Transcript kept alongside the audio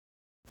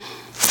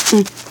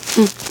Oh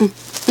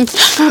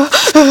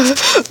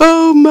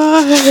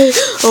my!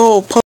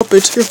 Oh,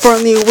 puppet, you're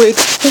finally awake.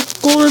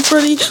 Golden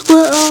Freddy,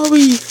 where are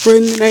we? We're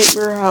in the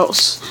nightmare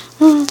house.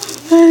 How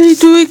are you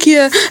doing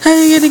here? How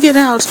are you gonna get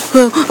out?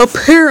 Well,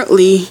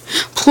 apparently,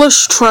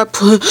 Plush Trap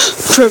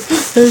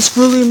is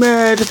really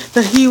mad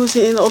that he was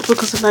in the Ultimate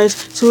Custom Night,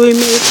 so he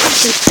made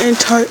an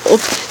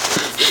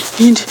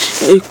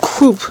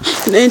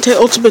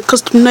anti-Ultimate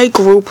Custom Night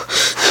group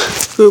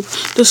to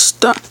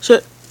stop.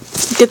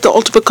 Get the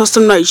Ultimate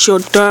Custom Night show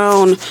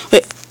down.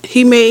 Wait,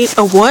 he made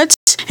a what?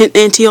 An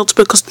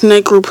anti-Ultimate Custom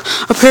Night group.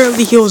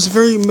 Apparently he was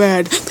very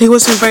mad. He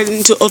was invited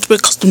into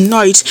Ultimate Custom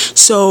Night,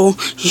 so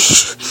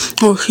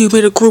he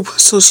made a group,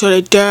 so shut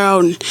it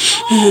down.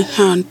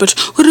 But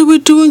what are we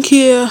doing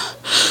here?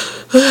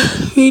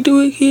 What are you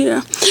doing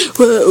here?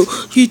 Well,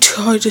 you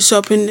tied us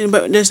up in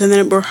this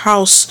neighbor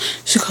house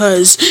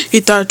because he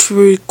thought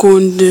we were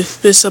going to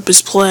mess up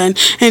his plan,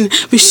 and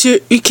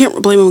you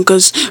can't blame him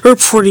because we're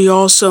pretty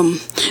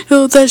awesome.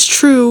 Oh, that's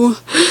true,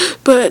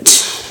 but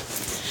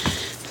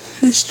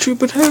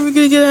how are we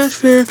gonna get out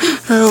of here?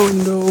 Oh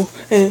no.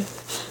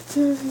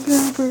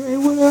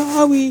 Where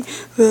are we?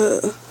 Well,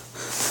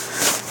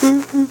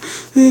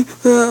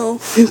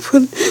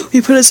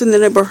 we put us in the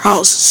neighbor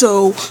house,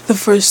 so the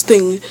first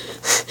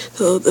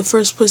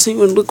place we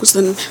would look was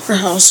in our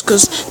house,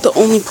 because the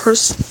only people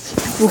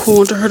who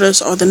want to hurt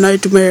us are the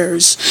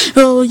nightmares.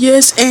 Oh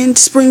yes, and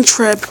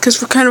Springtrap, because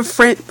we're kind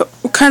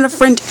of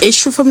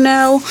friend-ish from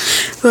now.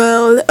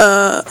 Well,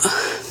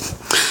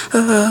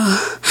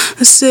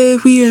 let's say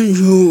we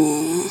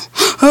enjoy.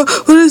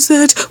 What is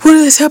that? What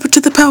has happened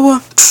to the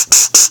power?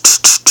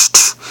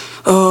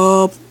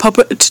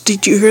 Puppet,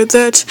 did you hear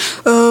that?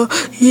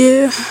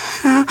 Yeah.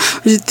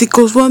 It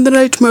goes one of the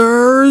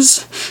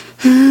nightmares.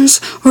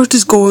 What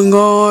is going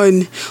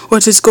on?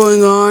 What is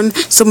going on?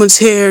 Someone is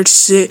here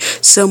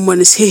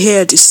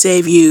to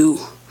save you.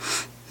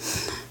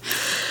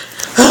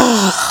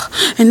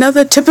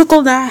 Another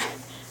typical day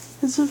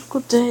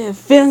of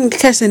failing to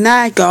catch the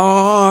night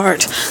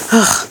guard.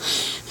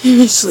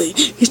 Seriously,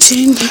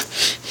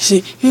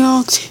 you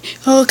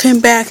all came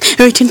back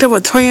and we teamed up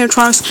with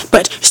animatronics,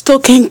 but still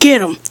can't get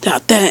them.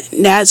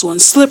 That's one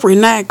slippery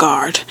night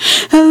guard.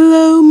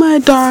 Hello, my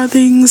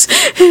darlings.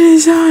 It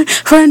is I,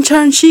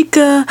 funtime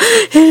chica.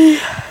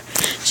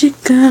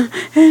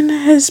 And I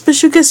have a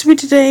special guest for me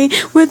today,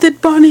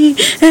 Withered Bonnie,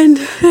 and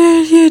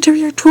here to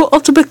react to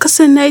Ultimate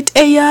Custom Night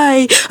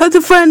AI of the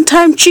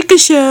funtime chica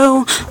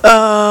show.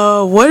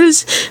 What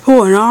is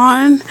going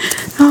on?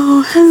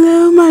 Oh,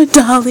 hello, my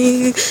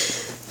darling.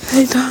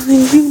 Hey,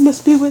 darling, you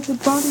must be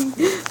Withered Bonnie.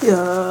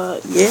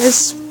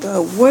 Yes,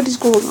 what is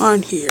going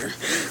on here?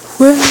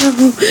 Well,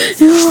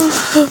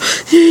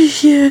 you're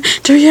here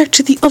to react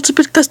to the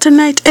Ultimate Custom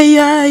Night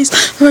AIs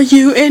for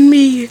you and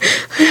me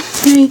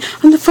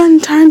on the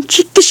Funtime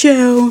Chica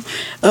Show.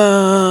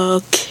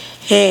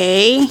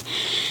 Okay.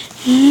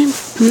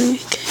 Yes,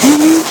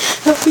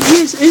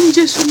 and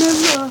just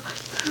remember,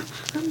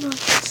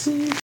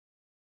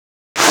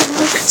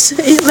 say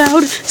it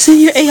loud, say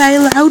your AI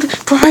loud,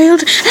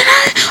 proud, and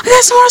I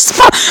got some more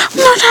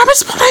time to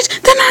spotlight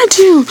than I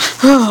do.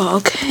 Oh,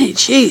 okay,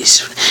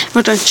 jeez.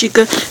 Well done,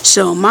 chica.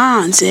 So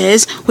mine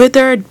says,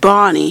 Withered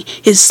Bonnie,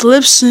 it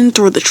slips in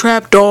through the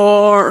trap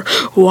door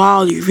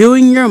while you're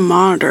viewing your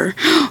monitor.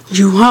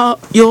 You'll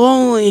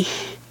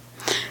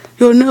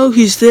know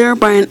he's there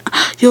by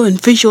your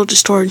visual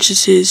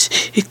distortions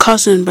he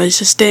causing by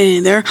just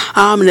standing there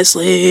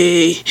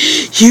ominously.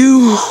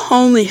 You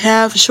only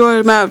have a short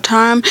amount of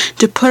time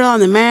to put on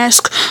the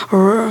mask,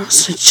 or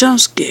else a jump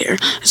scare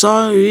is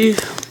all you.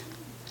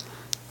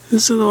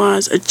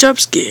 Otherwise, a jump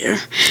scare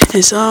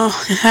is all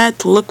you had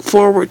to look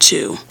forward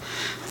to.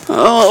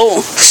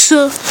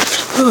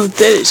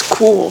 That is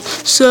cool.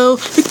 So,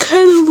 it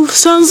kind of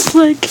sounds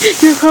like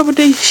your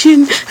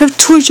combination of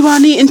Toy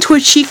Bonnie and Toy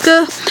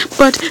Chica,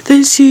 but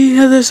there's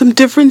some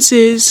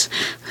differences.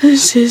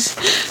 This is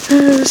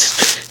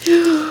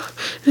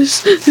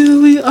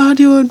the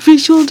audio and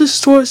visual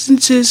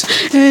distortions,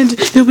 and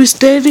you'll be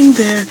standing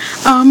there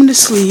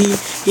ominously.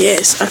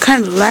 Yes, I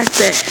kind of like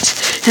that.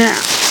 Now,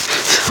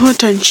 well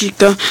done,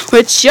 Chica.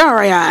 What's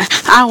your AI?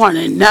 I want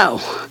to know.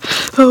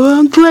 Oh,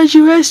 I'm glad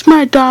you asked,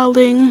 my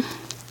darling.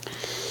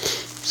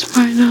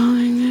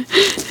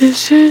 It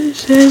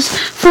says,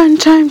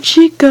 Funtime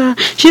Chica.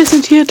 She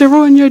isn't here to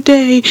ruin your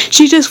day.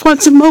 She just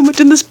wants a moment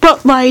in the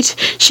spotlight.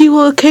 She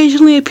will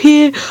occasionally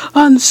appear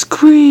on the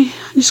screen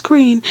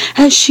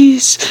as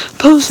she's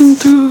posing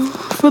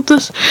for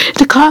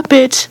the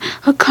carpet,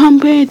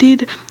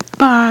 accompanied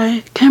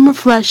by camera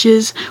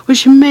flashes,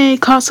 which may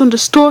cause some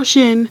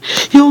distortion.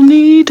 You'll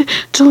need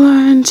to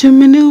learn to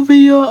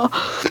maneuver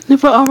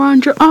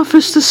around your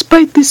office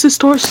despite these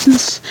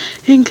distortions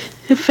and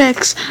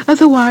effects.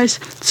 Otherwise,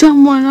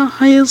 someone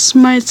else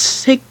might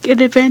take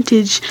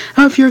advantage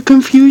of your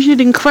confusion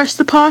and crash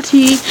the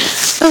party.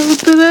 Oh,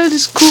 that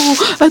is cool.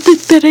 I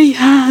think that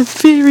AI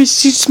very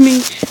suits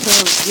me.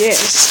 Oh,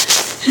 yes.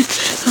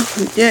 Oh,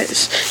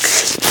 yes.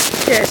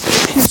 Yes, it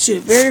suits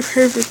you very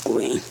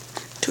perfectly.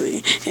 to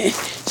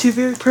you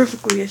very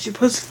perfectly as you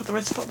pose for the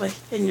red spotlight,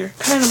 and you're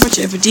kind of much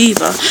of a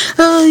diva.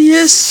 Oh,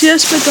 yes,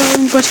 my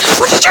darling, but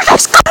what did you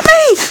just call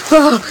me?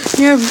 Oh,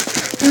 yeah,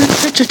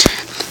 such a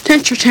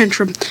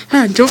tantrum.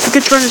 And don't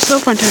forget to run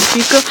yourself on time,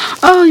 chica.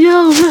 Oh,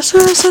 yeah, yes,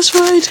 that's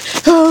right.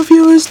 Oh,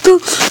 viewers, do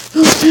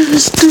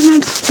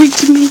not speak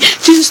to me.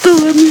 Just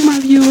don't let me, my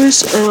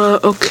viewers.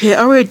 Okay,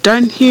 are we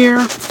done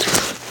here?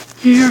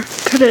 Here,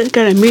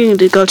 got a meeting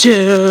to go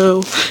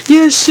to.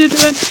 Yes, you're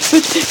done.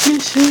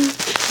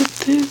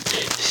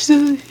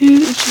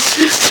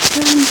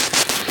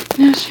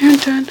 Yes, you're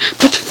done.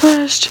 But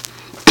first,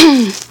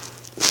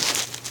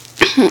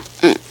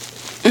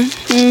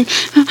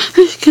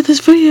 let's get this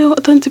video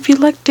done to be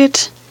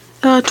elected.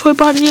 Toy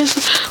body is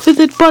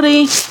withered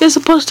body is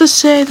supposed to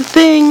say the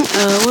thing.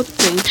 What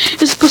thing?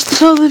 It's supposed to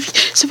tell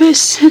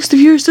the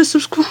viewers to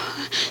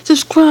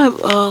subscribe.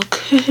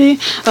 Okay.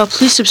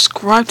 Please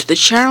subscribe to the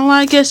channel,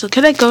 I guess. So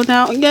can I go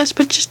now? Yes,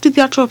 but just do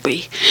the outro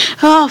B.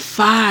 Oh,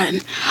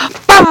 fine.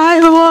 Bye,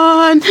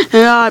 everyone.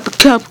 I'm a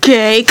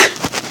cupcake.